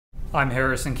I'm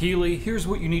Harrison Keeley. Here's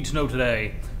what you need to know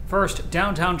today. First,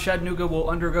 downtown Chattanooga will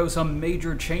undergo some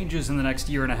major changes in the next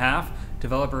year and a half.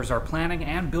 Developers are planning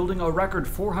and building a record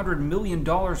 $400 million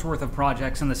worth of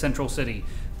projects in the central city.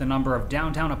 The number of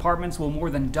downtown apartments will more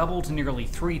than double to nearly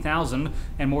 3,000,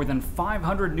 and more than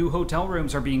 500 new hotel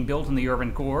rooms are being built in the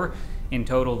urban core. In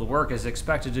total, the work is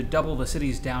expected to double the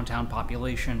city's downtown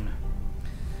population.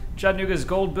 Chattanooga's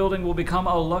Gold Building will become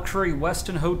a luxury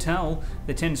Westin hotel.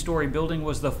 The 10-story building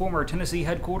was the former Tennessee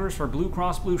headquarters for Blue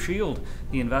Cross Blue Shield.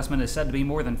 The investment is said to be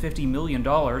more than $50 million.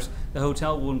 The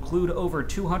hotel will include over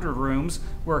 200 rooms.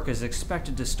 Work is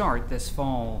expected to start this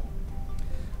fall.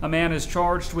 A man is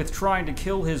charged with trying to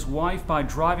kill his wife by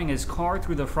driving his car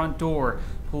through the front door.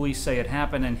 Police say it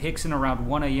happened in Hixson around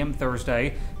 1 a.m.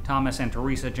 Thursday. Thomas and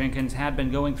Teresa Jenkins had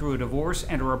been going through a divorce,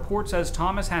 and a report says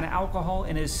Thomas had alcohol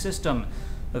in his system.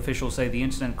 Officials say the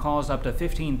incident caused up to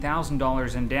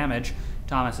 $15,000 in damage.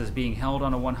 Thomas is being held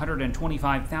on a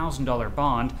 $125,000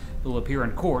 bond. He'll appear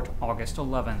in court August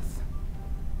 11th.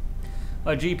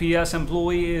 A GPS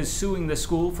employee is suing the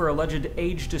school for alleged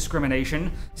age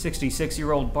discrimination.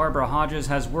 66-year-old Barbara Hodges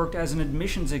has worked as an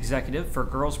admissions executive for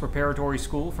Girls Preparatory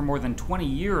School for more than 20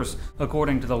 years.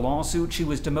 According to the lawsuit, she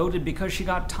was demoted because she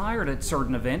got tired at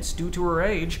certain events due to her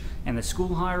age, and the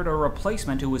school hired a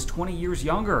replacement who was 20 years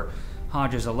younger.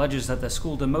 Hodges alleges that the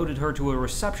school demoted her to a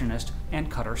receptionist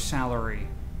and cut her salary.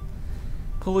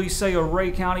 Police say a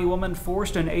Ray County woman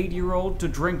forced an 8-year-old to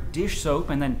drink dish soap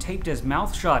and then taped his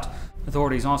mouth shut.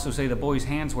 Authorities also say the boy's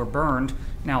hands were burned.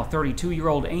 Now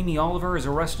 32-year-old Amy Oliver is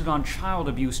arrested on child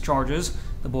abuse charges.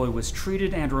 The boy was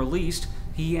treated and released.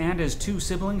 He and his 2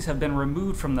 siblings have been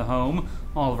removed from the home.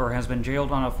 Oliver has been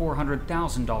jailed on a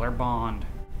 $400,000 bond.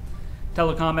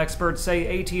 Telecom experts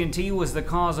say AT&T was the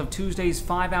cause of Tuesday's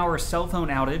 5-hour cell phone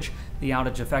outage. The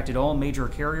outage affected all major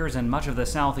carriers in much of the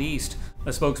southeast.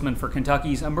 A spokesman for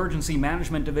Kentucky's Emergency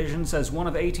Management Division says one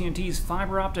of AT&T's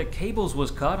fiber optic cables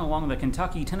was cut along the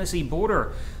Kentucky-Tennessee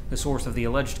border. The source of the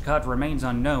alleged cut remains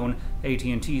unknown.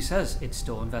 AT&T says it's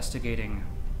still investigating.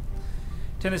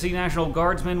 Tennessee National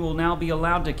Guardsmen will now be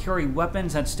allowed to carry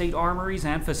weapons at state armories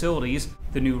and facilities.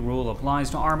 The new rule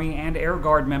applies to Army and Air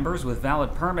Guard members with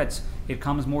valid permits. It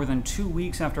comes more than 2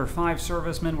 weeks after 5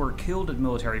 servicemen were killed at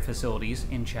military facilities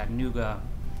in Chattanooga.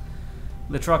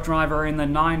 The truck driver in the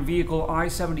 9-vehicle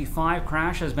I-75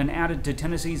 crash has been added to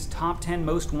Tennessee's top 10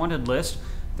 most wanted list.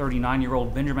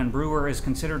 39-year-old Benjamin Brewer is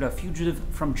considered a fugitive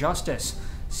from justice.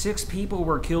 6 people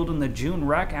were killed in the June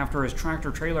wreck after his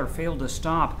tractor-trailer failed to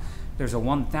stop. There's a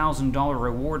 $1,000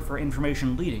 reward for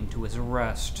information leading to his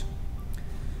arrest.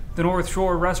 The North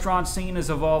Shore restaurant scene is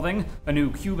evolving. A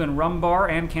new Cuban rum bar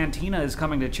and cantina is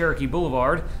coming to Cherokee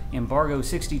Boulevard. Embargo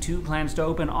 62 plans to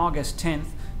open August 10th.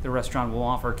 The restaurant will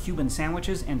offer Cuban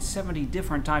sandwiches and 70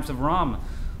 different types of rum.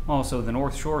 Also, the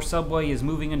North Shore subway is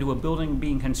moving into a building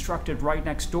being constructed right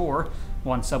next door.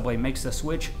 Once Subway makes the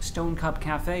switch, Stone Cup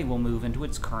Cafe will move into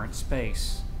its current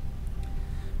space.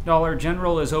 Dollar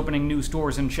General is opening new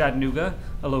stores in Chattanooga.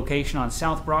 A location on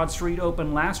South Broad Street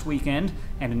opened last weekend,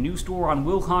 and a new store on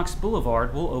Wilcox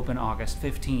Boulevard will open August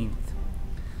 15th.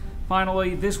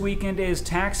 Finally, this weekend is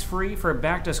tax-free for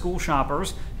back-to-school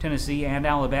shoppers. Tennessee and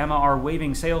Alabama are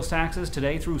waiving sales taxes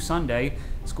today through Sunday.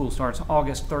 School starts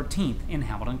August 13th in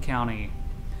Hamilton County.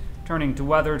 Turning to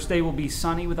weather, today will be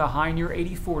sunny with a high near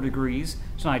 84 degrees.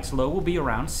 Tonight's low will be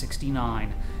around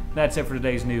 69. That's it for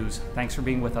today's news. Thanks for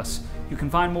being with us. You can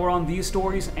find more on these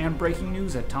stories and breaking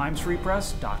news at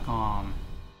timesfreepress.com.